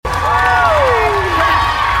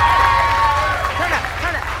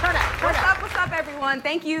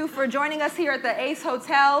Thank you for joining us here at the Ace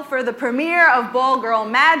Hotel for the premiere of Ball Girl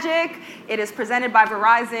Magic. It is presented by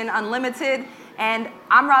Verizon Unlimited. And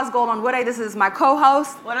I'm Roz Gold-Onwude. This is my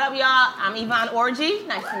co-host. What up, y'all? I'm Yvonne Orji.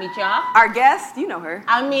 Nice to meet y'all. Our guest, you know her.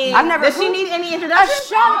 I mean, does she need any introduction?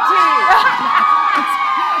 Ashanti.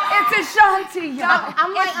 It's Ashanti, y'all.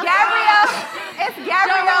 It's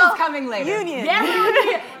Gabrielle coming later. Union.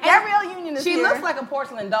 Gabrielle Union is She here. looks like a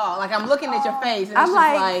porcelain doll. Like, I'm looking at your face, and I'm it's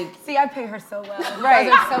like, just See, I pay her so well. Right.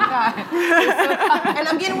 You guys are so kind. and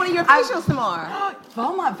I'm getting one of your facials tomorrow.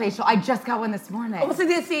 Beaumont facial. I just got one this morning. Oh,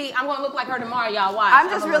 see, I'm gonna look like her tomorrow, y'all. Watch. I'm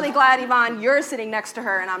just really glad, Yvonne, you're sitting next to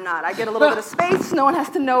her and I'm not. I get a little bit of space. No one has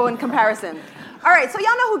to know in comparison. All right, so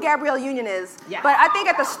y'all know who Gabrielle Union is. Yeah. But I think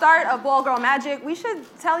at the start of Ball Girl Magic, we should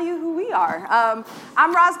tell you who we are.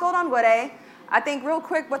 I'm Roz Gold-Onwude. I think real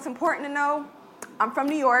quick, what's important to know, I'm from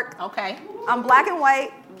New York. Okay. I'm black and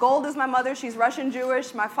white. Gold is my mother. She's Russian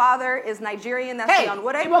Jewish. My father is Nigerian. That's the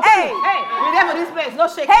Onwude. Hey, we never this place. Go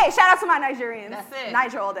shake. Hey, shout out to my Nigerians. That's it.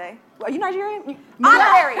 Niger all day. Are you Nigerian?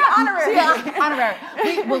 Honorary. Honorary.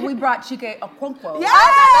 We brought Chike Okonkwo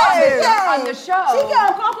Yes! on the show. Chike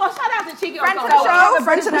Okonkwo. Shout out to Chike Friend Okonkwo. to the show. The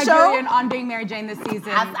Friend to British the show. Nigerian on Being Mary Jane this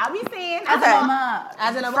season. I'll be seeing. As an homage.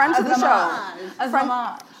 As an Friend to the show. As an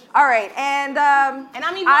homage. All right, and I'm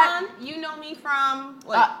Yvonne. You know me from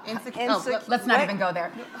what? Insecure. Let's not even go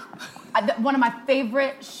there. One of my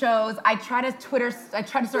favorite shows. I tried to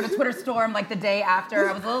start a Twitter storm like the day after.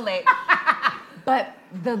 I was a little late. But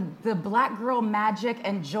the black girl magic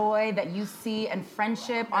and joy that you see and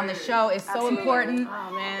friendship on the show is so important.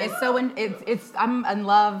 Oh man. It's I'm in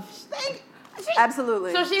love.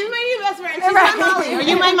 absolutely. So she's my new best friend. She's my Molly. Are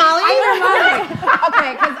you my Molly? I'm your Molly.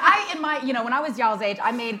 Okay, because when I was y'all's age,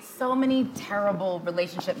 I made so many terrible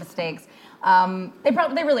relationship mistakes. They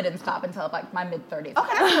really didn't stop until like my mid-30s.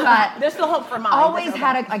 Okay, but there's still hope for Molly. Always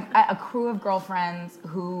had a crew of girlfriends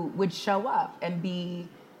who would show up and be,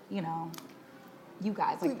 you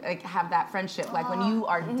guys like have that friendship. Like when you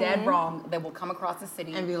are dead wrong, they will come across the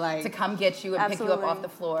city and be like to come get you and pick you up absolutely. off the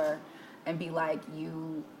floor and be like,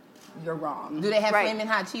 you're wrong. Do they have flaming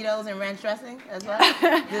hot Cheetos and ranch dressing as well?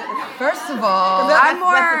 First of all, I'm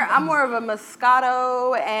more of a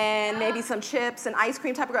Moscato and maybe some chips and ice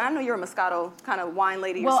cream type of girl. I know you're a Moscato kind of wine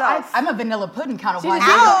lady yourself. I'm a vanilla pudding kind of wine.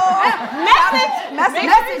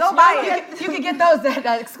 Message. Go buy it. You can get those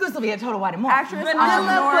exclusively at Total Wine and More. Actress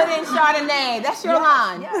Vanilla pudding Chardonnay. That's your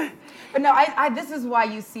line. Yeah. But no, this is why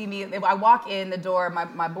you see me. I walk in the door.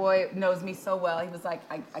 My boy knows me so well. He was like,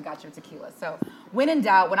 I got your tequila. So when in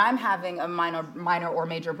doubt, when I'm having a minor or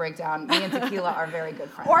major breakdown, me and tequila are very good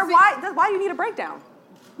friends. Or why do you need a breakdown?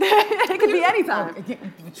 It could be anytime.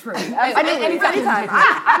 True. Anytime.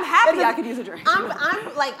 I'm happy I could use a drink.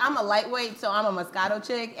 I'm a lightweight, so I'm a Moscato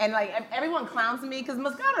chick, and like everyone clowns me because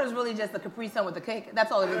Moscato is really just a Capri Sun with a kick.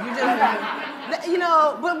 That's all it is. You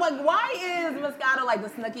just, but like, why is Moscato like the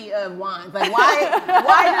Snooki of wines? Like, why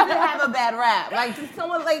does it have a bad rap? Like,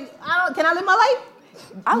 someone like, can I live my life?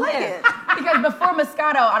 I like it. Because before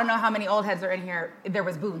Moscato, I don't know how many old heads are in here. There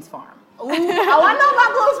was Boone's Farm. Ooh, I know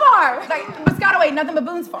about Boone's Farm. Like Moscato ain't nothing but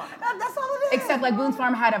Boone's Farm. That's all it is. Except like Boone's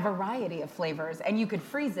Farm had a variety of flavors, and you could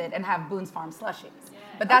freeze it and have Boone's Farm slushies.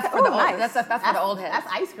 But that's for the old. Nice. That's for the old heads. That's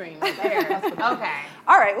ice cream right there. Okay.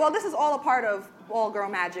 All right. Well, this is all a part of Ball Girl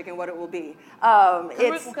Magic and what it will be.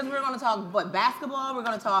 Because we're going to talk basketball. We're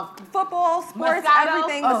going to talk football, sports, Moscato.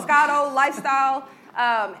 everything. Moscato, lifestyle.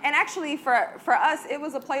 And actually, for us, it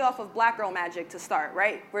was a playoff of Black Girl Magic to start,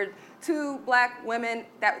 right? We're two black women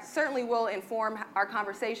that certainly will inform our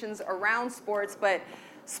conversations around sports, but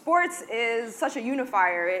sports is such a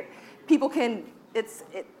unifier.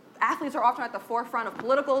 Athletes are often at the forefront of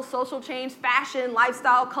political, social change, fashion,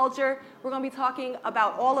 lifestyle, culture. We're going to be talking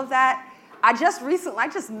about all of that. I just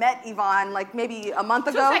met Yvonne like maybe a month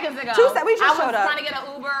ago. 2 seconds ago. We just showed up. I was trying to get an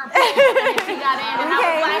Uber, and she got in, and I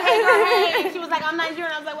was like, hey, girl, hey. She was like, I'm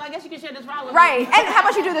Nigerian. I was like, well, I guess you can share this ride with me. Right. And how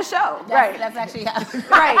about you do the show? That's actually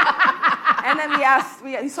right. And then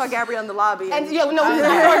we saw Gabrielle in the lobby. And we saw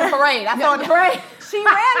the parade. I saw the parade. She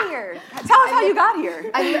ran here. Tell us how you got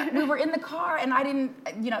here. We were in the car, and I didn't,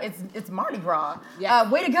 it's Mardi Gras. Yeah.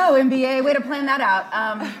 Way to go, NBA. Way to plan that out.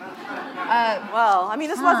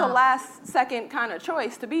 This was a last-second kind of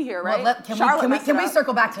choice to be here, right? Well, can we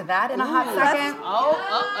circle back to that in a hot second?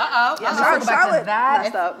 Yeah, Charlotte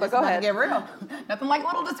messed up, but go ahead. Get real. Nothing like a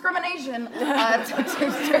little discrimination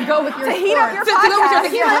to go with your to heat up your podcast. To go with your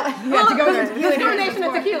tequila. To go with your tequila. Discrimination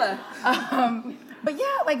and tequila. But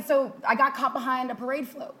yeah, so I got caught behind a parade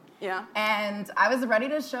float. Yeah. And I was ready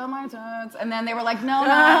to show my tits, and then they were like, no,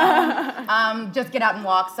 just get out and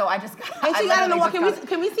walk. So I just got. And she got out and walk.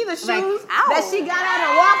 Can we see the shoes ow. that she got out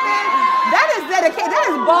and walked in? That is dedicated. That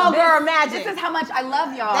is ball girl magic. This is how much I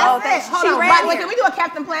love y'all. That's it. Hold on. Wait, can we do a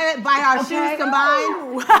Captain Planet by our shoes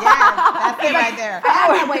combined? Ooh. Yeah, that's it right there. I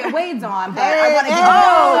have that way it Wade's on, but I want to give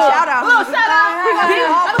shout out. Oh, shout out.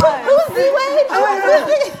 Who's D-Wade?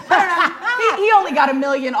 He only got 1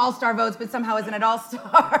 million All-Star votes, but somehow isn't an All-Star.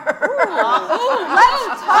 Let's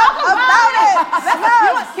talk about it.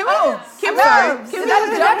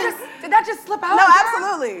 Did that just slip out? No,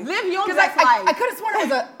 absolutely. Live your Because best I life. could have sworn it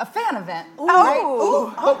was a fan event.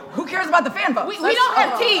 Oh. But who cares about the fan votes? We don't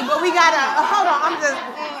have tea, but we gotta. Hold on, I'm just.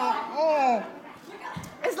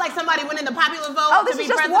 It's like somebody winning the popular vote. Oh, this to is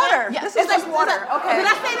be just president. water. Yeah. This is just water. Okay. Did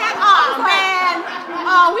I say that? Oh man.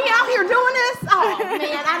 Oh, we out here doing this. Oh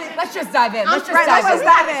man, I didn't. Let's just dive in. Let's just Right, dive let's in.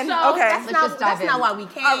 just dive in. So Okay. That's not why we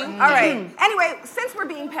came. All right. Anyway, since we're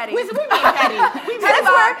being petty, We being petty.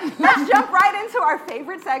 let's jump right into our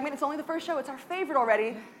favorite segment. It's only the first show. It's our favorite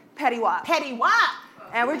already, Petty Wop. Petty Wop.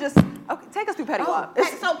 And we're just, okay, take us through Petty Wop.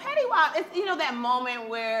 So Petty Wop, it's that moment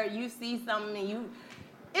where you see something and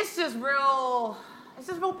it's just real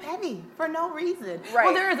petty for no reason. Right.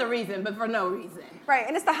 Well, there is a reason, but for no reason. Right,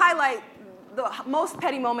 and it's to highlight the most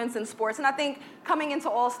petty moments in sports. And I think coming into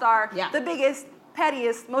All-Star, the biggest,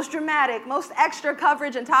 pettiest, most dramatic, most extra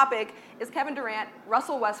coverage and topic is Kevin Durant,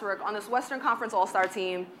 Russell Westbrook on this Western Conference All-Star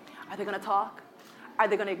team. Are they going to talk? Are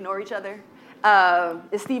they going to ignore each other?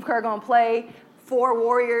 Is Steve Kerr going to play for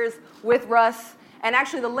Warriors with Russ? And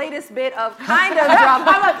actually, the latest bit of kind of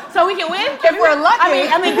drama. So we can win? If we're lucky.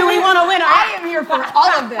 I mean, do we want to win? I am here for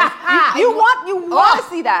all of this. You want to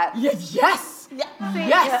see that? Yes. Yeah.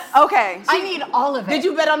 Yes. Okay. I need all of it. Did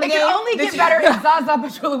you bet on the it game? It could only get better if Zaza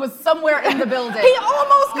Pachulia was somewhere in the building. He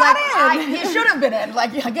almost got in. He should have been in.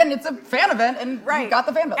 Like, again, it's a fan event, and he got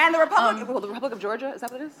the fan vote. And the Republic of Georgia, is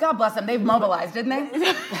that what it is? God bless them. They've mobilized, didn't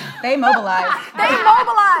they? They mobilized. They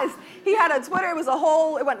mobilized. He had a Twitter.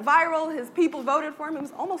 It went viral. His people voted for him. He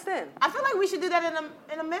was almost in. I feel like we should do that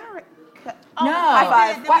in America. No.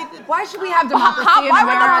 High five. Why should we have democracy in Why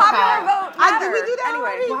would the America? popular vote matter? Did we do that anyway?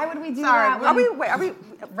 already? Why would we do Sorry, that? Are we?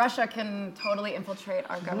 Russia can totally infiltrate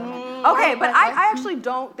our government. Okay, but I actually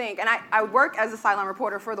don't think, and I work as a sideline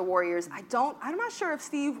reporter for the Warriors. I'm not sure if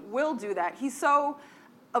Steve will do that. He's so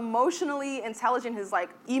emotionally intelligent. His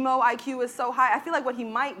emo IQ is so high. I feel like what he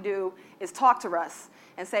might do is talk to Russ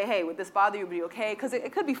and say, hey, would this bother you? Would it be okay? Because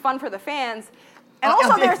it could be fun for the fans. And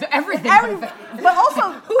also there's everything. But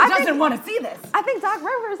also, who doesn't want to see this? I think Doc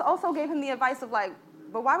Rivers also gave him the advice of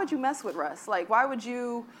but why would you mess with Russ? Why would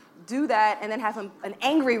you do that and then have an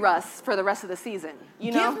angry Russ for the rest of the season?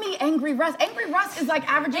 You know? Give me angry Russ. Angry Russ is like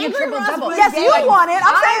averaging Angry a triple Russ double. was Yes, you want it.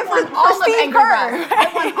 I'm I saying want for all of Steve Angry Kerr. Russ.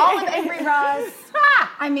 I want all of Angry Russ.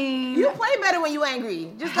 I mean, You play better when you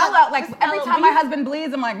angry. Just hello. Like every time my husband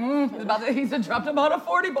bleeds, I'm like, he's dropped about a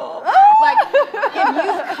 40 ball. Like if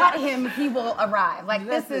you cut him, he will arrive. Like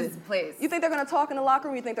this is please. You think they're going to talk in the locker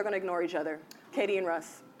room? Or you think they're going to ignore each other? Katie and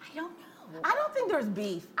Russ. I don't know. I don't think there's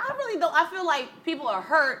beef. I really don't. I feel like people are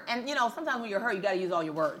hurt, and sometimes when you're hurt, you got to use all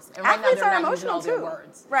your words. And right Athletes now they're are not using all emotional their too.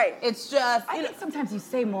 words. Right. It's just I think sometimes you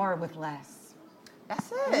say more with less.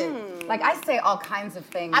 that's it. Like I say all kinds of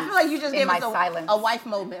things. I feel like you just in gave my us silence. a wife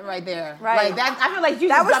moment right there. Right. Like that. I feel like you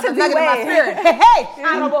That just was dropped a to nugget in my Dwayne. spirit. Hey,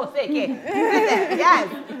 I don't go sick. You did that.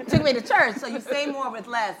 Yes. Took me to church. So you say more with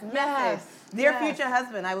less. Yes. Dear future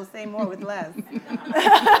husband, I will say more with less.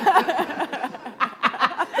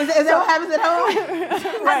 Is that what happens at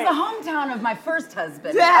home? That's the hometown of my first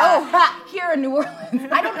husband. Yeah. Here in New Orleans.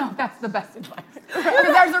 I don't know if that's the best advice.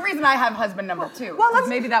 Because there's a reason I have husband number 2. Well,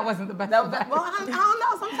 maybe that wasn't the best advice. Well, I don't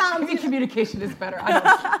know. Sometimes Maybe communication is better.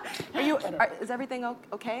 I don't know. Is everything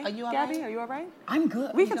okay? Are you all Gabby? right? Are you all right? I'm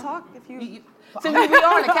good. We can talk if you. So we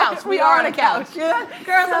are on the couch. We are on the couch.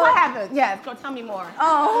 Girl, so what happened? Yeah. Go tell me more.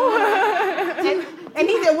 Oh. And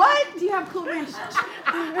he said, what? Do you have Cool Ranch?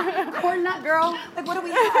 Corn nut girl? Like, what do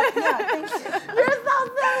we have? Yeah, thank you. You're so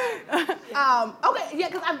silly. Okay, yeah,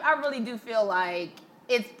 because I really do feel like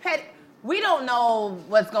it's petty. We don't know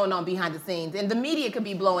what's going on behind the scenes, and the media could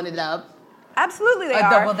be blowing it up. Absolutely, they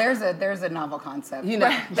are. Well, there's a novel concept.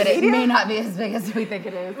 But it may not be as big as we think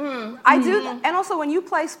it is. I do, and also when you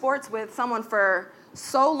play sports with someone for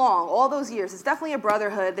so long, all those years, it's definitely a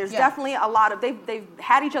brotherhood. There's definitely a lot of, they've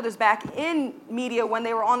had each other's back in media when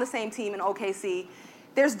they were on the same team in OKC.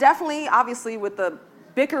 There's definitely, obviously, with the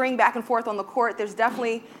bickering back and forth on the court, there's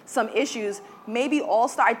definitely some issues. Maybe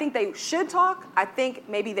All-Star, I think they should talk. I think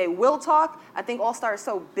maybe they will talk. I think All-Star is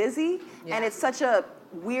so busy, and it's such a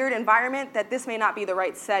weird environment, that this may not be the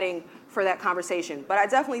right setting for that conversation. But I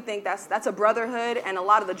definitely think that's a brotherhood, and a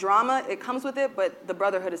lot of the drama, it comes with it, but the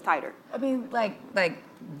brotherhood is tighter. I mean,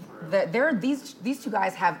 these two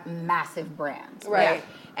guys have massive brands, Right.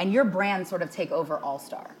 And your brands sort of take over All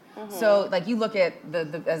Star. So, like, you look at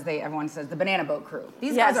everyone says, the Banana Boat crew.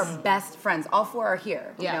 These guys are best friends. All four are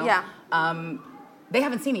here. You know? Yeah. They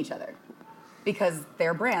haven't seen each other because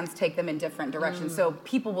their brands take them in different directions. So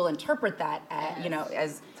people will interpret that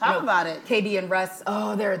as Talk about it. KD and Russ,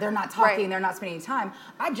 they're not talking, Right. they're not spending time.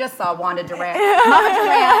 I just saw Wanda Durant, Mama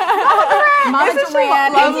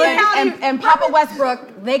Durant, and Papa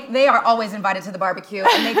Westbrook. They are always invited to the barbecue,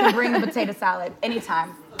 and they can bring the potato salad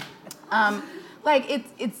anytime.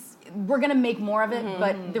 We're gonna make more of it,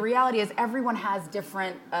 but the reality is everyone has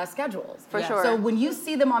different schedules. For sure. So when you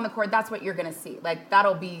see them on the court, that's what you're gonna see. Like,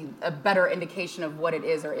 that'll be a better indication of what it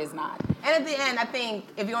is or is not. And at the end, I think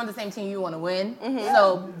if you're on the same team, you want to win.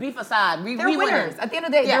 So beef aside, They're winners. At the end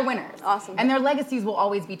of the day, they're winners. Awesome. And their legacies will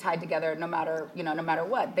always be tied together, no matter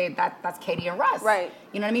what. That's Katie and Russ. Right.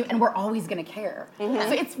 You know what I mean? And we're always gonna care.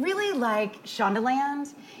 So it's really like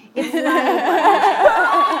Shondaland. It's like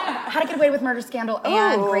How to Get Away with Murder Scandal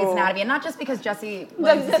and Grey's Anatomy, and not just because Jesse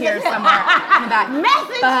Williams is here somewhere in the back.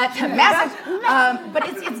 But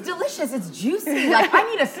it's delicious. It's juicy. Like, I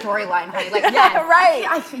need a storyline, honey. Like, right.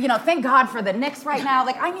 Thank God for the Knicks right now.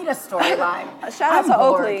 Like, I need a storyline. Shout out to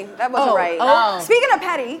Oakley. That wasn't right. Speaking of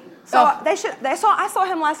petty, I saw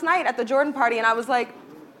him last night at the Jordan party, and I was like,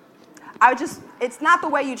 it's not the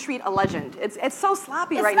way you treat a legend. It's so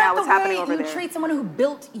sloppy right now what's happening over there. You treat someone who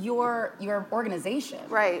built your organization.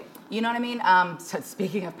 Right. You know what I mean? So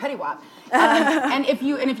speaking of Petty Wap, and if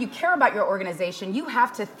you care about your organization, you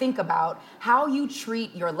have to think about how you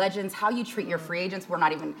treat your legends, how you treat your free agents. We're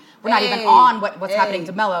not even on what's happening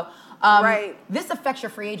to Melo. Right. This affects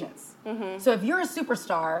your free agents. So if you're a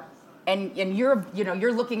superstar and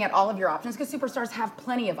you're looking at all of your options, because superstars have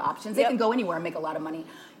plenty of options. They can go anywhere and make a lot of money.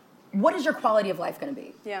 What is your quality of life going to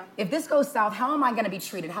be? Yeah. If this goes south, how am I going to be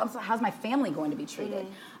treated? How's my family going to be treated?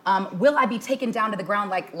 Will I be taken down to the ground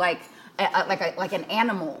like an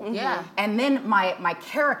animal? Yeah. And then my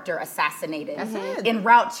character assassanated That's it. en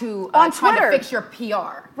route to On trying Twitter. to fix your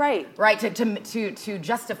PR. Right. Right. To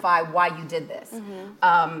justify why you did this.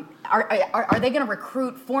 Are they going to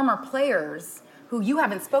recruit former players who you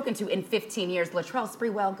haven't spoken to in 15 years? Latrell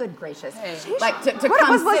Sprewell, good gracious. Like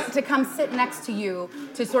to come sit next to you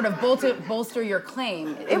to sort of bolster your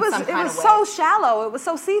claim. It was so shallow. It was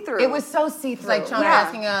so see-through. It was so see-through. Like Trump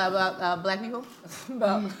asking about black people.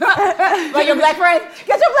 About your black friends.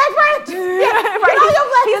 Get your black friends. Get all your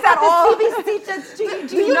black He's at all.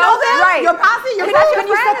 Do you know that? Right. Your posse. Is that your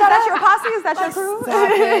friend? Is that your posse? Is that your crew?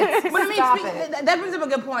 Stop it. But I mean, Stop it. that brings up a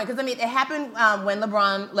good point, because I mean, it happened when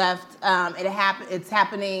LeBron left. It's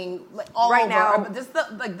happening all Right over. now. But just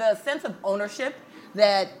the sense of ownership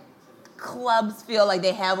that clubs feel like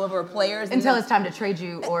they have over players Until it's time to trade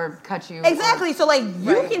you or cut you. Exactly. So like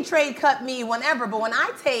you can trade cut me whenever, but when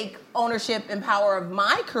I take ownership and power of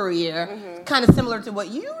my career, kind of similar to what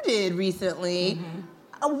you did recently.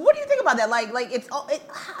 What do you think about that? Like it's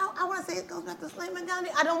I want to say it goes back to Slam and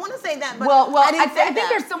Gandhi. I don't want to say that, but I think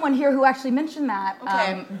there's someone here who actually mentioned that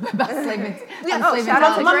about Slavin. Shout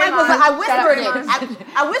out to my mic was I whispered it.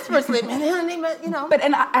 I whispered Slavin, you know. But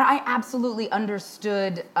I absolutely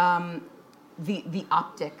understood the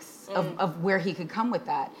optics of where he could come with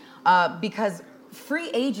that, because free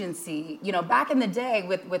agency, back in the day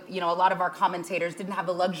with a lot of our commentators didn't have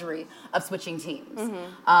the luxury of switching teams.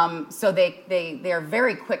 So they are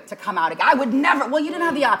very quick to come out again. I would never, well, you didn't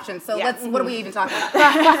have the option, so what are we even talking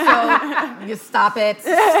about? So you stop it.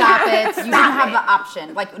 You didn't have the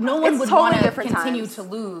option. Like, no one would want to continue to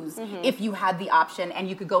lose if you had the option and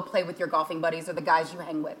you could go play with your golfing buddies or the guys you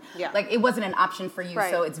hang with. Yeah. Like, it wasn't an option for you,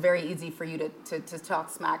 Right. so it's very easy for you to talk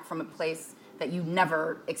smack from a place that you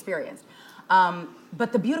never experienced.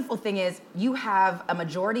 But the beautiful thing is you have a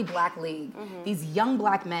majority black league, these young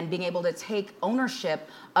black men being able to take ownership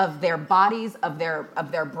of their bodies, of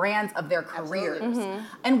their brands, of their careers,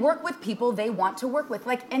 and work with people they want to work with,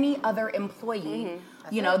 like any other employee,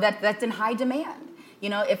 that's in high demand.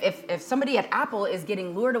 If somebody at Apple is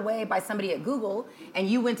getting lured away by somebody at Google and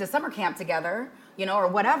you went to summer camp together, or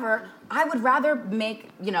whatever, I would rather make,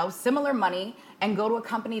 similar money and go to a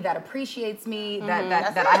company that appreciates me,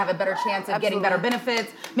 that I have a better chance of getting better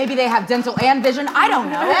benefits. Maybe they have dental and vision. I don't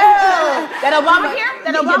know. That Obamacare?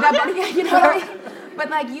 But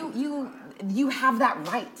like you have that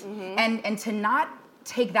right. And to not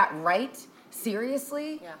take that right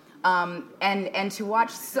seriously And to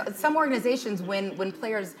watch some organizations when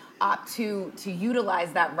players opt to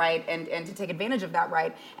utilize that right and to take advantage of that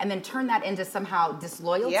right and then turn that into somehow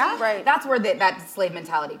disloyalty. Yeah. Right. That's where that slave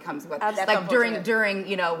mentality comes with. That's like unfortunate. during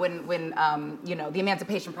when the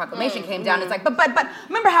Emancipation Proclamation came down, it's like but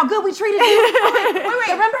remember how good we treated you.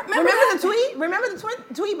 Wait. Remember the tweet? Remember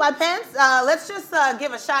the tweet by Pence? Let's just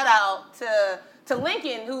give a shout out to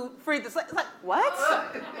Lincoln, who freed the slave. Like, What? sir,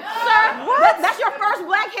 what? That's your first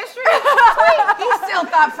Black History tweet? He still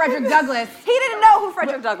thought Frederick Douglass. He didn't know who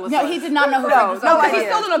Frederick Douglass was. No, he did not know who No, Frederick no Douglass idea. He's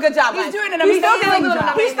still doing a good job. He's guys. doing an He's still amazing doing an job.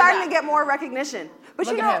 amazing He's starting job. to get more recognition. But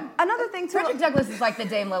Look you at know, him. another thing too. Frederick Douglass is like the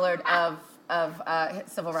Dame Lillard of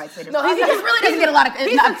civil rights leaders. No, he he's- just really doesn't get a lot of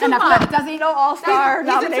he's enough a Tupac. credit, does he? No all-star He's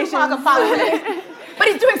a nominations. Tupac of politics. But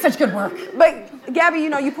he's doing such good work. But Gabby,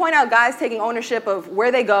 you point out guys taking ownership of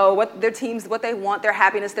where they go, what their teams, what they want, their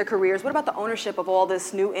happiness, their careers. What about the ownership of all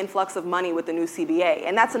this new influx of money with the new CBA?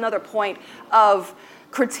 And that's another point of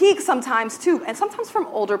critique sometimes too, and sometimes from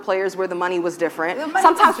older players where the money was different, The money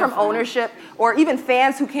sometimes was from different. ownership, or even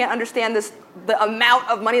fans who can't understand the amount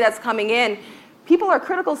of money that's coming in. People are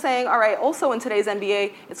critical saying, all right, also in today's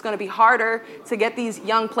NBA, it's going to be harder to get these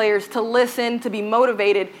young players to listen, to be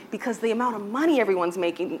motivated, because the amount of money everyone's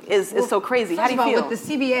making is so crazy. How do you First of feel? all, with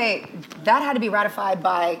the CBA, that had to be ratified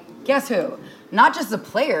by, guess who? Not just the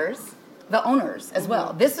players, the owners as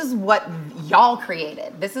well. This is what y'all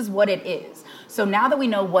created. This is what it is. So now that we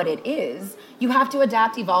know what it is, you have to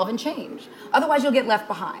adapt, evolve, and change. Otherwise, you'll get left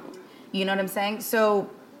behind. You know what I'm saying? So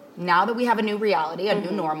now that we have a new reality, a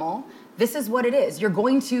new normal, this is what it is. You're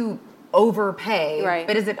going to overpay, Right.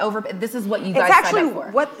 but is it over? This is what you It's guys actually signed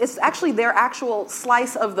up for. it's actually their actual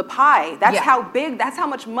slice of the pie. That's Yeah. how big. That's how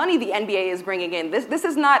much money the NBA is bringing in. This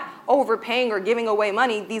is not overpaying or giving away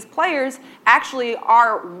money. These players actually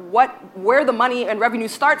are where the money and revenue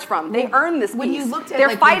starts from. They earn this piece. When you looked at they're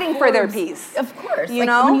like, the fighting for their Forbes- piece. Of course. You Like,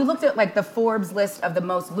 know? when you looked at like the Forbes list of the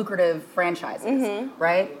most lucrative franchises,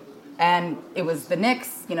 right? And it was the Knicks,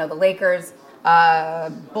 the Lakers,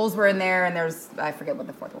 Bulls were in there, and I forget what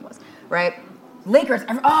the fourth one was, right? Lakers.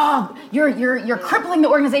 You're crippling the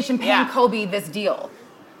organization paying Yeah. Kobe this deal.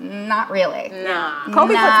 Not really. Nah.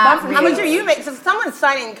 Kobe puts Not bucks in How much the are you making? So someone's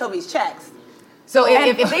signing Kobe's checks. So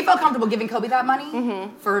if they felt comfortable giving Kobe that money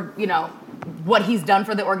for what he's done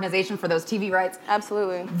for the organization, for those TV rights,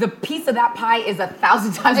 Absolutely. the piece of that pie is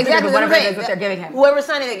 1,000 times bigger than whatever it is that they're giving him. Whoever's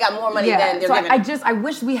signing it got more money than they're so giving. I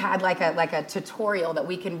wish we had like a tutorial that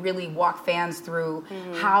we can really walk fans through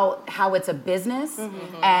how it's a business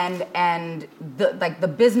and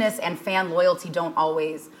the business and fan loyalty don't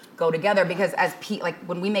always go together, because like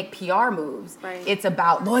when we make PR moves, Right. it's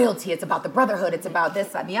about loyalty, it's about the brotherhood, it's about this,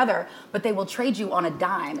 that, and the other, but they will trade you on a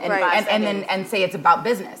dime and Right. and say it's about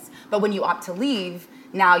business. But when you opt to leave,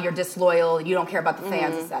 now you're disloyal, you don't care about the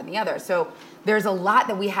fans, this, that, and the other. So there's a lot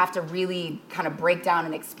that we have to really kind of break down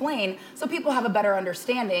and explain so people have a better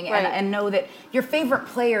understanding Right. and know that your favorite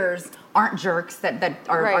players aren't jerks that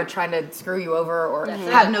are Right. trying to screw you over or That's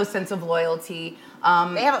have it. no sense of loyalty.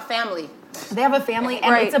 They have a family. They have a family, and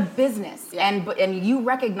Right. it's a business, Yeah. and you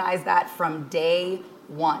recognize that from day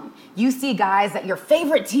one. You see guys that your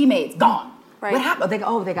favorite teammates gone. Right. What happened? They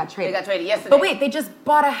got traded. They got traded yesterday. But wait, they just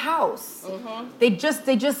bought a house. They just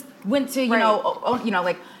went to Right.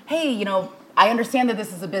 like, hey, I understand that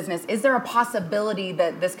this is a business. Is there a possibility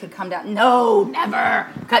that this could come down? No, never.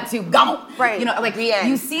 Cut to gone. Right. Like The end.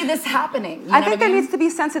 you see this happening. You I know think what there mean? needs to be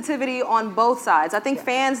sensitivity on both sides. I think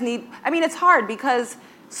fans need. It's hard because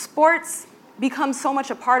sports become so much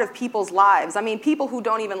a part of people's lives. People who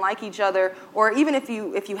don't even like each other, or even if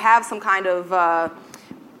you have some kind of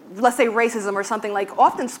let's say racism or something, like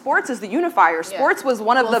often sports is the unifier. Sports was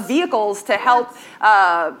one of the vehicles to help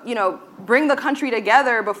bring the country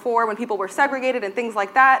together before, when people were segregated and things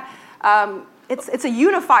like that. It's a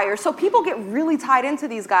unifier, so people get really tied into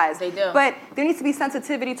these guys. They do. But there needs to be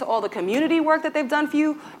sensitivity to all the community work that they've done for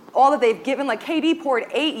you, all that they've given. Like KD poured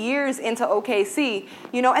 8 years into OKC,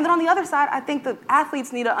 and then on the other side, I think the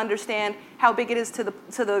athletes need to understand how big it is to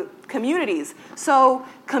the communities. So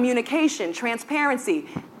communication, transparency.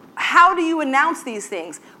 How do you announce these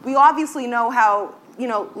things? We obviously know how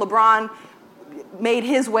LeBron made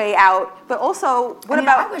his way out, but also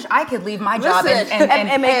I wish I could leave my job Listen,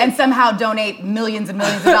 and somehow donate millions and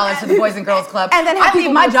millions of dollars to the Boys and Girls Club. And then have I leave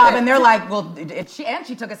people my job listen. and they're like, well,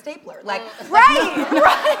 she took a stapler. Like, Right.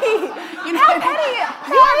 you know, How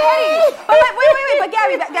petty! But wait. But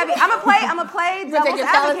Gabby, I'm a play You gonna take devil's your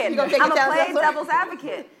talents- advocate. you gonna take I'm your a talents play elsewhere? devil's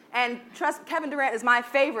advocate. And trust, Kevin Durant is my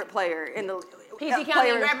favorite player PG County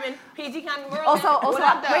repping, PG County Merlin. Also, What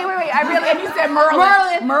up, though? wait. I really, And you said Merlin.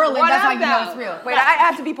 What That's how up, you know though? it's real. wait, I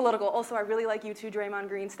have to be political. Also, I really like you too, Draymond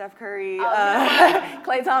Green, Steph Curry,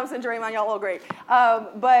 Klay Thompson, Draymond, y'all all great.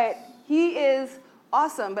 But he is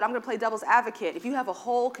awesome, but I'm gonna play devil's advocate. If you have a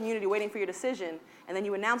whole community waiting for your decision, and then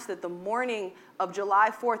you announced it the morning of July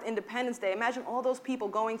 4th, Independence Day, imagine all those people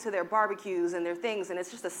going to their barbecues and their things, and it's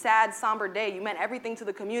just a sad, somber day. You meant everything to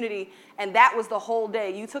the community, and that was the whole day.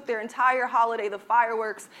 You took their entire holiday, the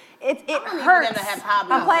fireworks. It hurts. them to have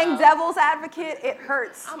hobbies, I'm playing though. devil's advocate. It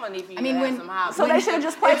hurts. I'm gonna need for you I mean, to when- have some hobbies. So they should have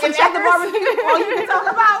just played some If at the checkers. barbecue, all you can talk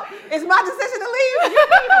about is my decision to leave. You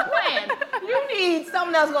need a plan. You need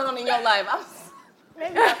something else going on in your life.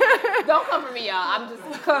 Maybe don't come for me, y'all. I'm just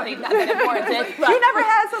clearly not that important to anybody. You never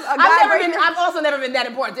had a guy I've also never been that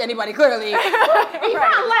important to anybody, clearly.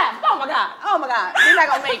 Yvonne left. Oh my God. You're not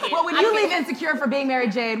gonna make it. Well, when you leave Insecure for being Mary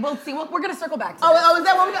Jane, we'll see. We're going to circle back to Oh, this. is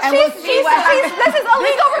that what we got? And we'll see what happens. This is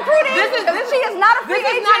illegal recruiting. She is not a free This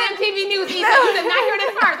is agent. not MTV News, Issa. You did not hear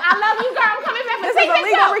this first. I love you, girl. I'm coming back for This is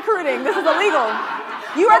illegal recruiting. This is illegal.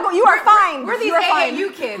 You are fined. We're these You are fined. AAU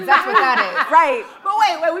kids. That's what that is. Right. But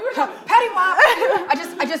wait, we were talking. Petty Wop.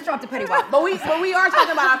 I just dropped a Petty Wop. But we are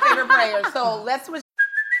talking about our favorite players. So let's switch.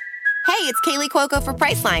 Hey, it's Kaylee Cuoco for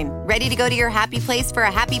Priceline. Ready to go to your happy place for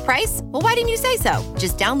a happy price? Well, why didn't you say so?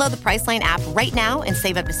 Just download the Priceline app right now and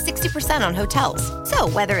save up to 60% on hotels. So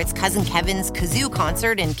whether it's Cousin Kevin's Kazoo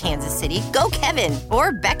Concert in Kansas City, go Kevin,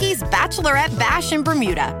 or Becky's Bachelorette Bash in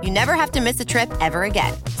Bermuda, you never have to miss a trip ever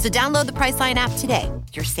again. So download the Priceline app today.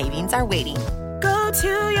 Your savings are waiting. Go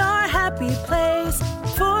to your happy place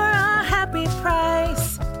for a happy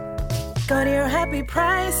price. Go to your happy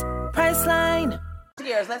price, Priceline.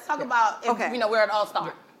 Gears. Let's talk about if we're an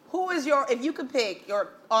all-star. Who is if you could pick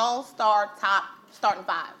your all-star top starting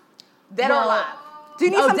five, dead or alive? Do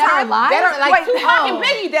you need Oh, some dead or time? alive? Dead or like Wait, Tupac and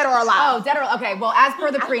Biggie, dead or alive? Oh, dead or okay. Well, as per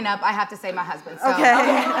the prenup, I have to say my husband. So. Okay.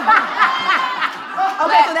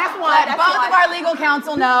 Okay, so that's one. But both of our legal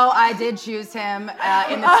counsel know I did choose him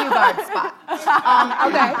in the two-guard spot.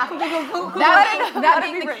 That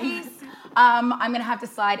being the case, I'm going to have to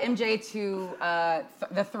slide MJ to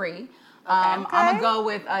the 3. I'm going to go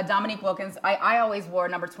with Dominique Wilkins. I always wore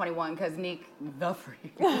number 21 because Neek, the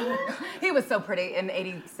freak, he was so pretty in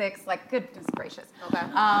 '86. Like, goodness gracious. Okay.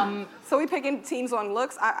 So we picking teams on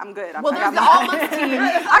looks. I'm good. Well, there's the All Looks team.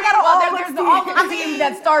 I got an All There's Looks the All team. Looks team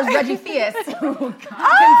that stars Reggie Theus, who can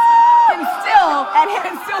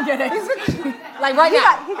still get it. Like right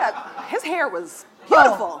now. He got his hair was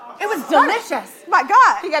beautiful. It was delicious. My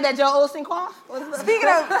God. He got that Joe Olsen cough.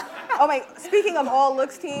 Speaking of All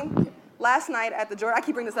Looks team, last night at the Jordan, I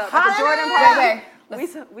keep bringing this up. At the Holiday! Jordan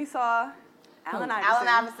Party, we saw Allen Iverson. Allen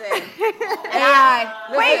Iverson. AI.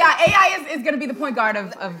 Wait, AI is going to be the point guard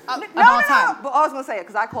of all time. No. But I was gonna say it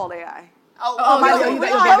because I called AI.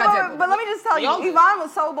 But let me just tell you, all do. Yvonne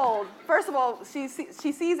was so bold. First of all, she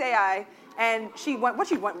sees AI and she went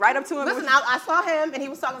right up to him. Listen, I saw him and he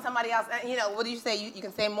was talking to somebody else. And, what do you say? You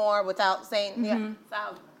can say more without saying. Yeah. So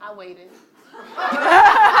I waited.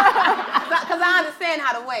 Because I understand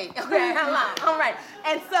how to wait. Okay, all right.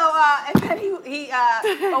 And so, and then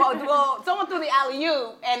someone threw the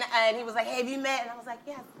alley-oop, and he was like, "Hey, have you met?" And I was like,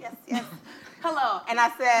 "Yes. Hello." And I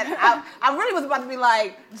said, I really was about to be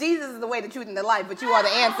like, "Jesus is the way, the truth, and the life, but you are the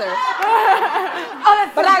answer."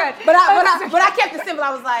 But I kept it simple.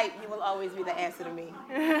 I was like, "You will always be the answer to me."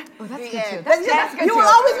 Oh, that's good too. That's good you too.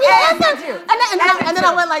 will always be the That's answer. good too. And then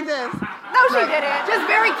I went like this. No, she didn't. Just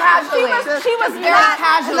very casually. She was very not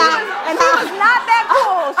casually. She was not that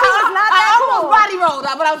cool. She was not I that almost cool. body rolled,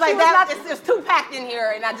 but I was like, was not- it's too packed in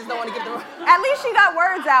here, and I just don't want to get the. At least she got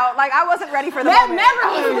words out. Like I wasn't ready for the moment.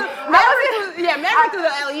 Maverick threw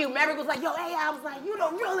the LU. Maverick was like, yo, hey, I was like, you the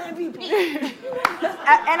real MVP.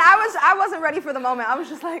 And I wasn't ready for the moment. I was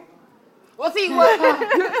just like, Well, see,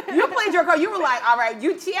 you played your card. You were like, all right.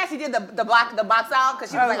 She actually did the box out because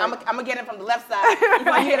she was like, I'm gonna get it from the left side. You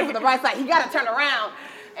get it from the right side. He got to turn around,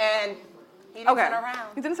 and he didn't turn around.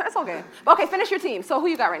 You didn't. It's okay. Okay, finish your team. So who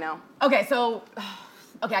you got right now? Okay, so,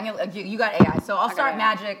 you got AI. So I'll start AI.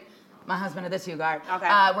 Magic, my husband of the 2-guard. Okay.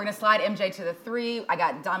 We're gonna slide MJ to the 3. I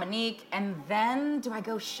got Dominique, and then do I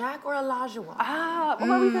go Shaq or Olajuwon? What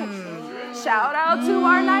do we think? Shout out to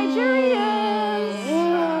our Nigerians.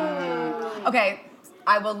 Okay,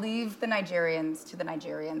 I will leave the Nigerians to the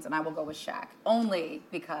Nigerians, and I will go with Shaq only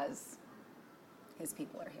because his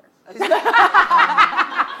people are here.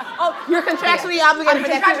 Oh, you're contractually obligated.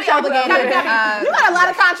 I'm contractually obligated. You got a lot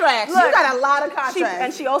of contracts. Look, you got a lot of contracts.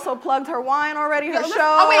 And she also plugged her wine already, her show.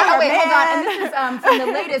 Oh wait, her hold on. man. And this is from the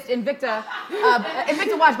latest Invicta,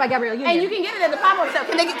 Invicta Watch by Gabrielle Union. And you can get it at the pop-up shop.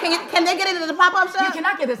 Can they get it at the pop-up shop? You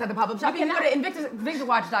cannot get this at the pop-up shop. You can go to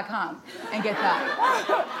InvictaWatch.com and get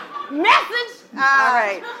that. Message. All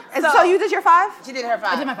right. And so you did your 5? She did her 5.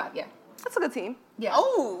 I did my 5, yeah. That's a good team. Yeah. Ooh,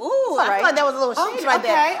 all I right. feel like that was a little shade right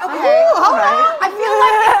there. Okay. Ooh, hold on. I feel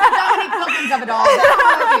like it's the Dominique Wilkins of it all.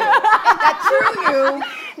 That's true, you.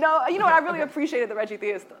 No, you know what? I really appreciated the Reggie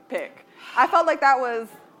Theus pick. I felt like that was.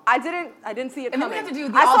 I didn't see it And then coming. we have to do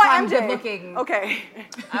the I saw all-time MJ. good-looking. Okay.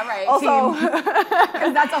 All right. Also,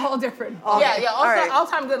 Because that's a whole different. yeah. Also, all right.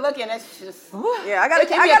 all-time good looking. That's just. yeah, I gotta be It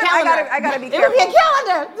careful. would be a calendar. I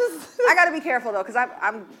gotta be careful though, because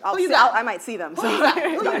you got? I might see them. So. Who you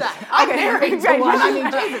got? I'm Okay. married to Right. one. I mean,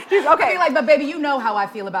 Jesus. Okay. I'd be like, but baby, you know how I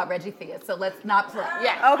feel about Reggie Theus, so let's not play.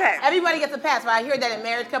 Yeah. Okay. Everybody gets a pass, but I hear that in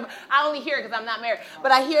marriage couple. I only hear it because I'm not married,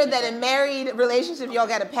 but I hear that in married relationship, y'all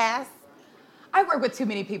got a pass. I work with too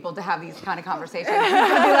many people to have these kind of conversations. It's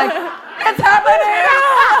gonna be like, it's happening.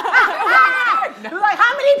 Like,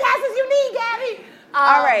 how many passes you need, Gabby?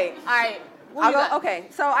 All right. All right. What I'll you go, got? okay,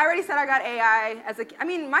 so I already said I got AI I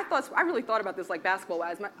mean, my thoughts, I really thought about this like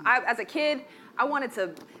basketball-wise. As a kid, I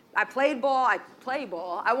played ball, I play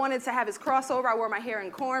ball. I wanted to have his crossover. I wore my hair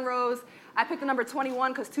in cornrows. I picked the number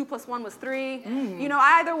 21 because 2 + 1 was 3. You know,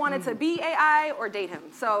 I either wanted to be AI or date him,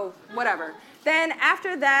 so whatever. Then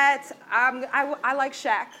after that, I like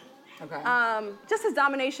Shaq. Okay. Just his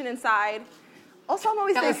domination inside. Also, I'm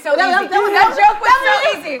always That was thinking, so easy. That joke was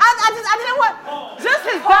so easy. I didn't want just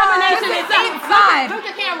his domination inside. Look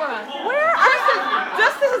at the camera. where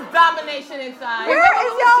Just his domination inside. Where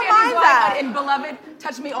is y'all minds at? And beloved,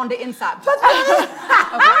 touch me on the inside. Where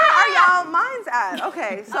are y'all minds at?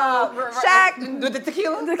 Okay, so Shaq, With the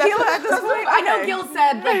tequila. tequila at this point. I know Okay. Gil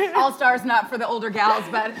said like All Stars not for the older gals,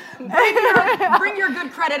 but bring your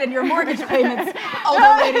good credit and your mortgage payments,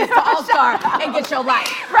 older ladies, to All Star and get your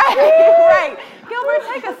life. Right. Gilbert,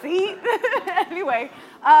 take a seat. Anyway,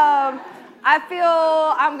 I feel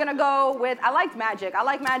I'm gonna go with, I like Magic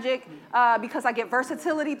because I get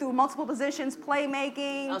versatility through multiple positions,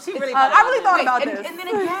 playmaking. Oh, she really I really thought about and, this. And then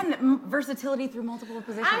again, versatility through multiple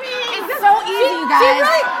positions. I mean, it's so easy, you guys.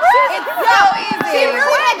 It's so easy. She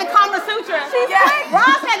really had the Kama Sutra. Yeah.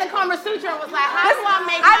 Ross had the Kama Sutra and was like, how do I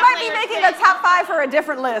make I my might be players making fit? a top 5 for a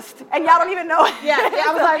different list, and y'all don't even know it. Yeah,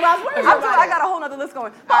 I was like, Ross, where is your I got a whole nother list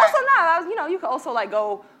going. But All also, you could also like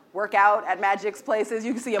go work out at Magic's places.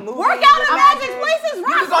 You can see a movie. Work out with at Magic's places,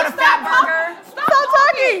 Ross. You go to Fat Burger. Stop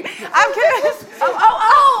talking. I'm kidding.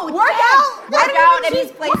 Work out. Work out at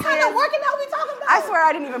these places. What kind of working out we talking about? I swear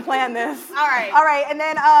I didn't even plan this. All right. All right, and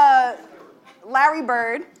then Larry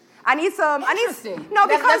Bird. I need some. Interesting. No,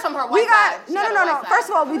 That's- because that's from her we white got side. She no. got a white side. First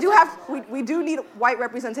of all, we do need white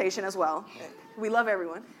representation as well. We love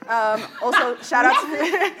everyone. Also, shout out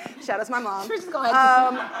to my mom. Just go ahead.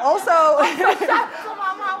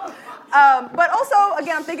 But also,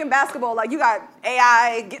 again, I'm thinking basketball. Like you got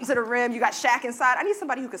AI getting to the rim. You got Shaq inside. I need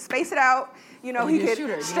somebody who could space it out. You know, You he need a could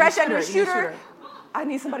shooter. You stretch need a under a shooter. You need a shooter. shooter. I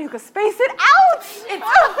need somebody who could space it out. She needs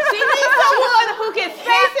someone who can space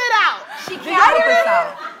it out. She can't help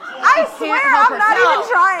herself. I swear help I'm not herself.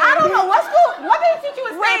 even trying. I don't know. What did they teach you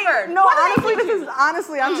at Stanford? No, What did they honestly, teach you?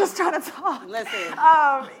 honestly, I'm just trying to talk. Listen.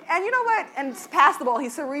 And you know what? And pass the ball.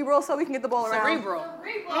 He's cerebral, so we can get the ball around. Cerebral.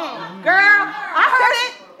 Girl, I heard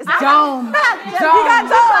it. Dome. He got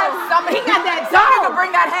done. Somebody got that. Somebody could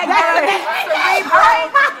bring that head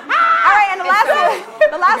All right, and the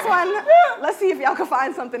last one. Let's see if y'all can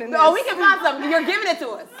find something in this. Oh, we can find something. You're giving it to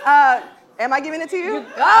us. Am I giving it to you? Okay.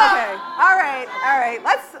 All right.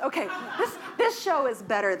 Okay. This show is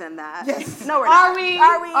better than that. Yes. No, we're not. Are we?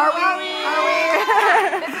 Ball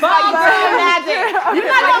Girl magic. You're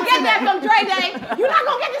not gonna get that from Dre Day. You're not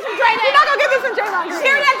gonna get this from Dre Day. You're not gonna get this from Draymond Green.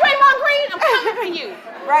 Hear that, Draymond Green? I'm coming for you.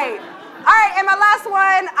 Right. All right, and my last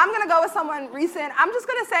one, I'm gonna go with someone recent. I'm just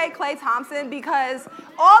gonna say Klay Thompson because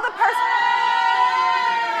all the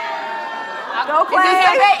Go Klay. Is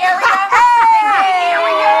this the Bay Area? Hey.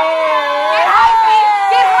 Get hyphy.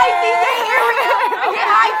 Get hyphy. Get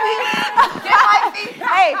hyphy. Get hyphy.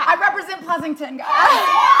 Hey. I represent Pleasanton, guys.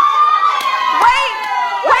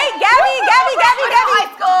 Wait, Gabby. High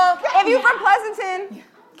school. If you from Pleasanton,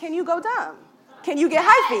 can you go dumb? Can you get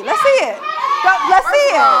hyphy? Let's see it. Let's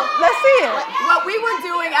see it. What we were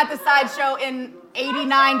doing at the sideshow in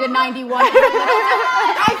 89 to 91,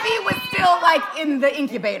 hyphy was still like in the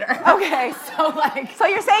incubator. Okay. So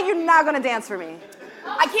you're saying you're not gonna dance for me?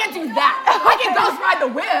 I can't do that. I can ghost ride the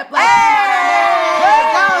whip. Like, Hey!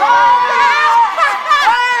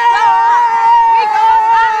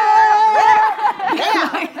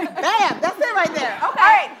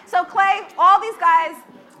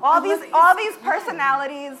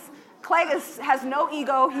 has no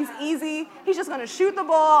ego. He's easy. He's just gonna shoot the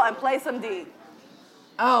ball and play some D.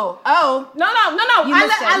 No. You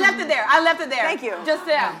missed I left it there. Thank you. Just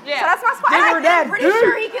there. Yeah. So that's my spot. I'm pretty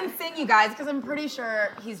sure he can sing, you guys, because I'm pretty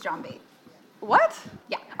sure he's John B. What?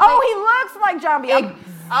 Yeah. Oh, he looks like John B.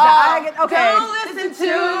 Exactly. Okay. Don't listen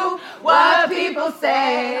to what people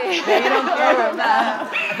say. They don't care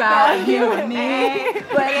about you and me.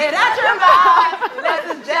 Put it out your mind. Let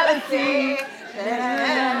the jealousy.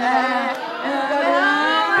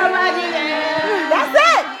 That's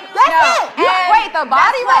it. Wait, the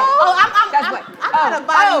body roll? Oh, I'm not a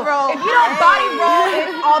body roll. If you don't body roll it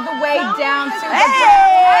all the way down to the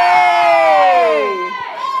Hey!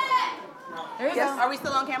 There you go. Are we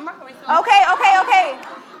still on camera? Okay.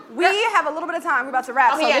 We have a little bit of time. We're about to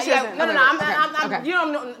wrap. Okay, so yeah. this isn't- No. Okay. You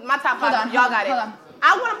don't know my top Hold five. on, Y'all got hold it. on.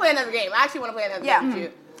 I want to play another game. I actually want to play another game with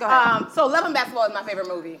you. Go ahead. So Love and Basketball is my favorite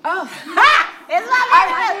movie. Oh. It's my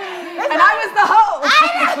favorite. And I was the host.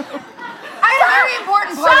 I had a very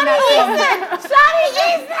important part of that. Shawnee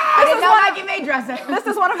Easton. I didn't know Maggie May dress it. This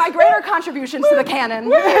is one of my greater contributions to the canon.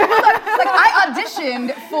 Like I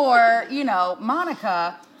auditioned for,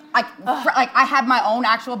 Monica. I had my own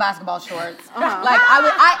actual basketball shorts. Like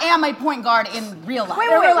I am a point guard in real life. Wait.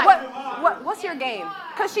 What's your game?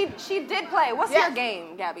 Because she did play. What's your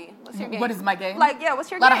game, Gabby? What's your game? What is my game? What's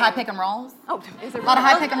your A game? lot of high pick and rolls. Oh, is it A lot of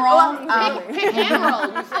high pick and rolls. Pick and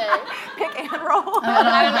roll, you said. Pick and roll.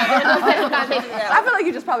 I feel like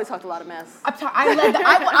you just probably talked a lot of mess. I led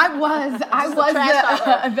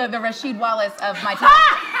the Rasheed Wallace of my time.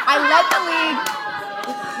 I led the league.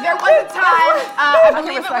 There was a time, I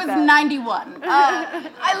believe it was 91.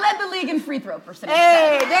 I led the league in free throw percentage.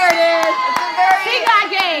 Hey, there it is. She got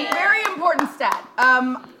game. Very important stat.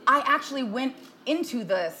 I actually went into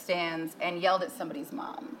the stands and yelled at somebody's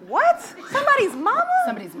mom. What? Somebody's mama?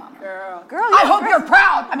 Somebody's mom. Girl, I hope you're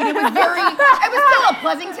proud. I mean, it was still a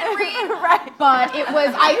Pleasanton read, Right. but it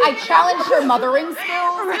was, I challenged her mothering skills.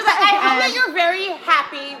 I hope that you're very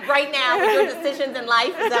happy right now with your decisions in life.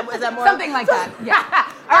 Is that more? Something like that, yeah.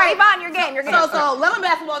 All right, Yvonne, your game. So Love and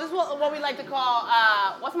Basketball, this is what we like to call,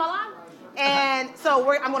 what's my line? And so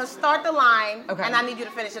I'm going to start the line, and I need you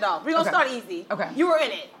to finish it off. We're going to start easy. Okay. You were in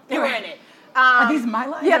it. Are these my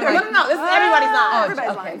lines? Yeah, no. This is everybody's line. Oh,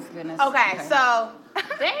 Everybody's okay, lines. goodness. Okay, so,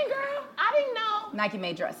 dang girl, I didn't know. Nike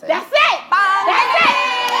May dresses. That's it. That's it.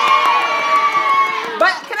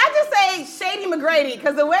 But can I just say Shady McGrady?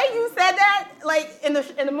 Because the way you said that, like in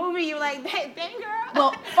the movie, you were like, dang girl.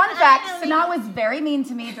 Well, fun fact, Sanaa was very mean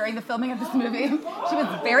to me during the filming of this movie. She was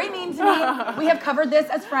very mean to me. We have covered this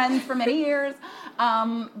as friends for many years.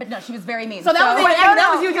 But no, she was very mean. So that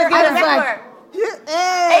was you just getting a record. And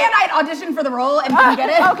I had auditioned for the role and didn't get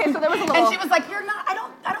it. Okay, so there was a little. And she was like, "You're not. I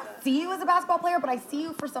don't see you as a basketball player, but I see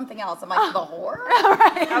you for something else." I'm like, "The whore."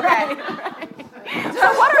 Right.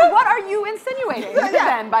 So what are you insinuating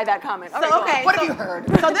then by that comment? So, okay. What have you heard?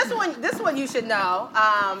 So this one you should know.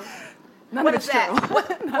 None What of is it's that?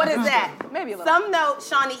 true. What is that? Maybe a little. Some note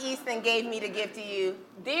Shawnee Easton gave me to give to you.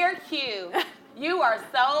 Dear Q, you are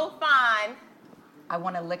so fine. I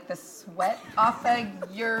want to lick the sweat off of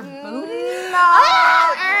your booty.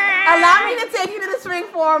 Allow me to take you to the spring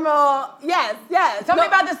formal. Yes. Tell me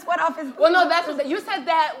about the sweat off his booty. Well, no, you said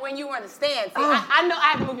that when you were in the stands. See, I know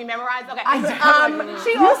I have the movie memorized. Okay.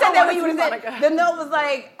 She You also said that when wanted you were to be Monica. The note was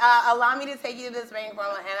like, allow me to take you to the spring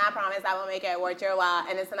formal, and I promise I will make it worth your while.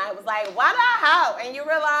 And then tonight was like, what the hell? And you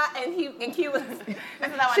realized, and Q was, this is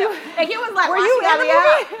how I know. And Q was like, Were why you she got in the me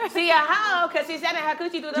out? movie? See how? Because she said her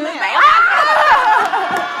coochie through the mail.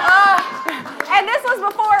 And this was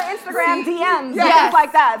before Instagram DMs and Yes. things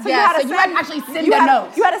like that. So you had to you had to actually send a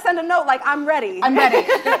note. You had to send a note like, I'm ready. I'm ready.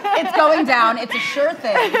 It's going down. It's a sure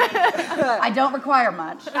thing. I don't require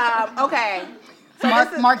much. Okay.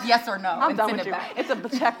 Mark yes or no. I'm and done send with it you. back. It's a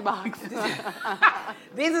checkbox.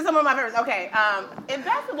 These are some of my favorites. Okay. If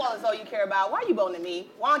basketball is all you care about, why are you boning me?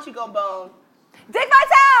 Why don't you go bone? Dick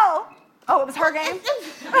Vitale! Oh, it was her game?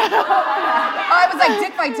 I was like,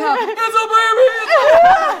 Dick Vitale. It's a baby!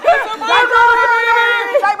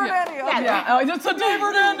 Diaper Dandy! Okay. Yeah. It's a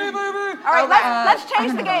Diaper Dandy, baby. All right, let's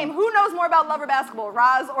change the game. Who knows more about Lover Basketball,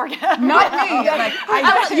 Roz or Gabby? Not me.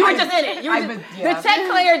 You were just in it. The check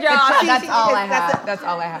cleared, y'all. That's all I have. That's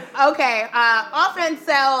all I have. Okay. Offense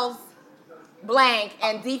sells blank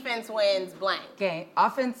and defense wins blank. Okay.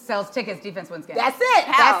 Offense sells tickets, defense wins games. That's it.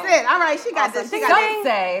 That's it. All right, she got Awesome. this. She Some got this.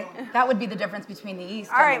 say that would be the difference between the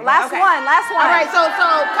East All right, and the West. last one. All right, so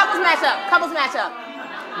couples match up.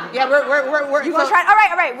 Yeah, we're. You gonna try?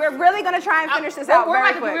 All right. We're really gonna try and finish this out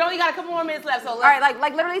very quick. We only got a couple more minutes left, so let's. All right,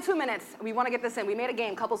 like literally 2 minutes. We want to get this in. We made a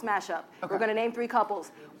game, couples mashup. Okay. We're gonna name 3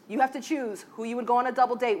 couples. You have to choose who you would go on a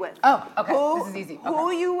double date with. Oh, okay. This is easy. Who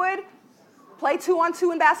Okay. you would play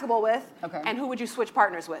 2-on-2 in basketball with, Okay. and who would you switch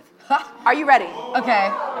partners with? Are you ready?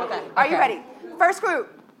 Okay. Okay. Are you ready? First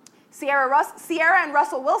group: Sierra and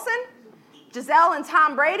Russell Wilson, Giselle and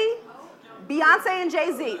Tom Brady, Beyonce and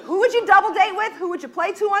Jay-Z. Who would you double date with? Who would you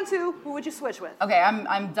play 2-on-2? Who would you switch with? Okay,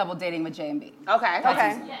 I'm double dating with J&B. Okay.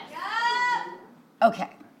 Okay. Okay.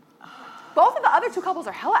 Both of the other 2 couples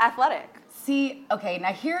are hella athletic. See, okay,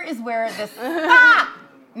 now here is where this.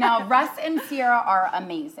 Now, Russ and Sierra are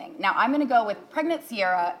amazing. Now, I'm gonna go with pregnant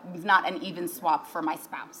Sierra is not an even swap for my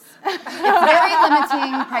spouse. It's very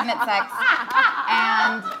limiting pregnant sex,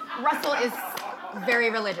 and Russell is very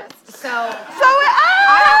religious. So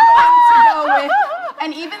I'm going to go with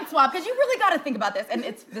an even swap, because you really gotta think about this, and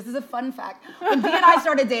this is a fun fact. When Dee and I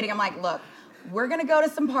started dating, I'm like, look, we're gonna go to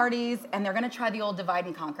some parties, and they're gonna try the old divide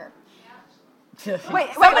and conquer. Somebody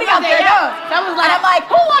out there knows. Someone's like, And I'm like,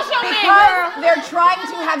 who wants your man, girl? because they're trying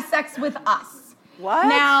to have sex with us. What?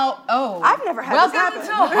 Now, I've never had this welcome happen.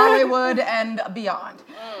 to Hollywood and beyond.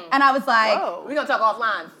 And I was like, Whoa. We're gonna talk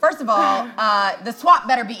offline. first of all, the swap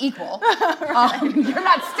better be equal. You're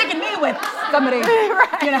not sticking me with somebody,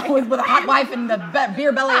 you know, with a hot wife and the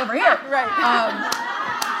beer belly over here. Right.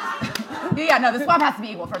 Yeah, no, the swap has to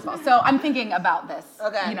be equal, first of all. So I'm thinking about this,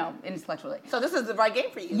 Okay. you know, intellectually. So this is the right game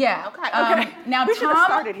for you. Yeah. Okay. Now, We should have Tom,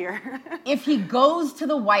 started here. if he goes to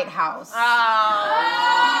the White House, It's not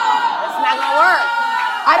gonna work.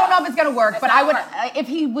 I don't know if it's gonna work, but I would. not If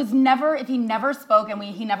he never spoke and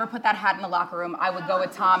he never put that hat in the locker room, I would go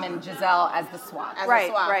with Tom and Giselle as the swap. As a Right,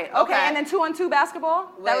 swap. right. Okay, and then 2-on-2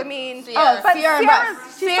 basketball? That would mean... Sierra. Oh, But Sierra and Sierra's-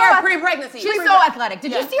 Russ. she's Sierra so- pre-pregnancy. She's so athletic.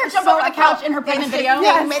 Did you see her jump over the couch in her pregnant video?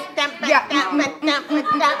 Yes. Yeah. I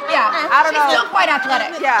don't know. She's still quite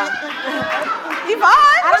athletic. Yeah. Yvonne?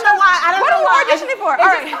 I don't know why. I don't What know are why. you auditioning for? All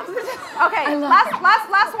right. Okay, last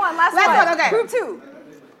one. Last one, okay. Group 2.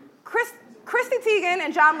 Christy Teigen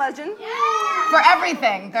and John Legend. For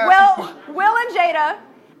everything. They're- Will and Jada,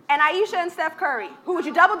 and Aisha and Steph Curry. Who would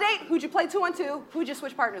you double date? Who would you play 2-on-2? Who would you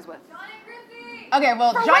switch partners with? Okay,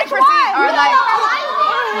 well, For John and which Chrissy one? are You like.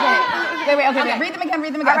 don't Wait, okay. Read them again.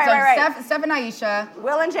 All right, so right. Steph and Aisha.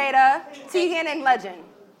 Will and Jada, Tegan and Legend,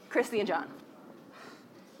 Christy and John.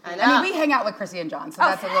 I know. I mean, we hang out with Chrissy and John, so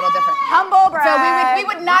that's a little different. Humble brag. So we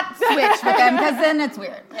would not switch with them because then it's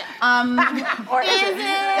weird. Or is it?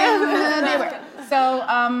 They were. So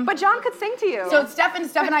But John could sing to you. so Steph and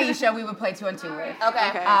Aisha we would play 2-on-2 with.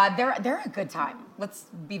 Okay. They're a good time. Let's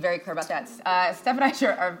be very clear about that. Steph and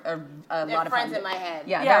Aisha are a They're lot of fun. friends in my head.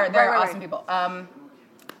 Yeah, Yeah, they're right. awesome people. I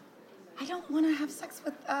don't want to have sex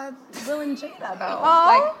with Will and Jada though.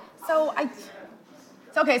 Oh.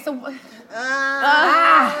 It's okay. So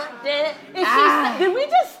Did we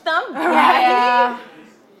just stump? yeah.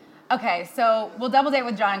 Okay, so we'll double date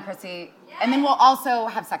with John and Chrissy, and then we'll also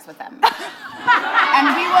have sex with them.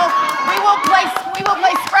 And we will play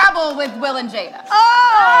Scrabble with Will and Jada.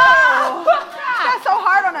 Oh! That's so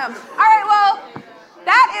hard on them. All right, well,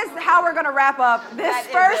 that is how we're going to wrap up this That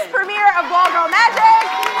is first it. premiere of Ball Girl Magic.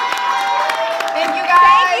 Thank you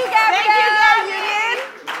guys. Thank you, Gabrielle. Thank you, Union.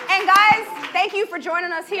 And guys, thank you for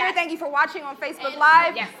joining us here. Thank you for watching on Facebook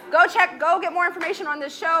Live. Yes. Go get more information on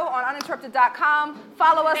this show on uninterrupted.com.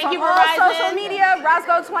 Follow us Thank on you, all Verizon. social media,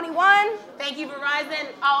 Roscoe21. Thank you, Verizon.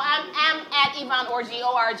 Oh, I'm at Yvonne Orji,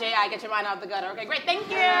 O-R-J-I. Get your mind out the gutter. Okay, great. Thank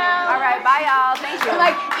you. All right, bye y'all. Thank you.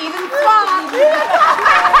 Like even swap.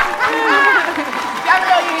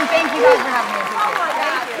 Gabrielle Union, thank you guys for having me.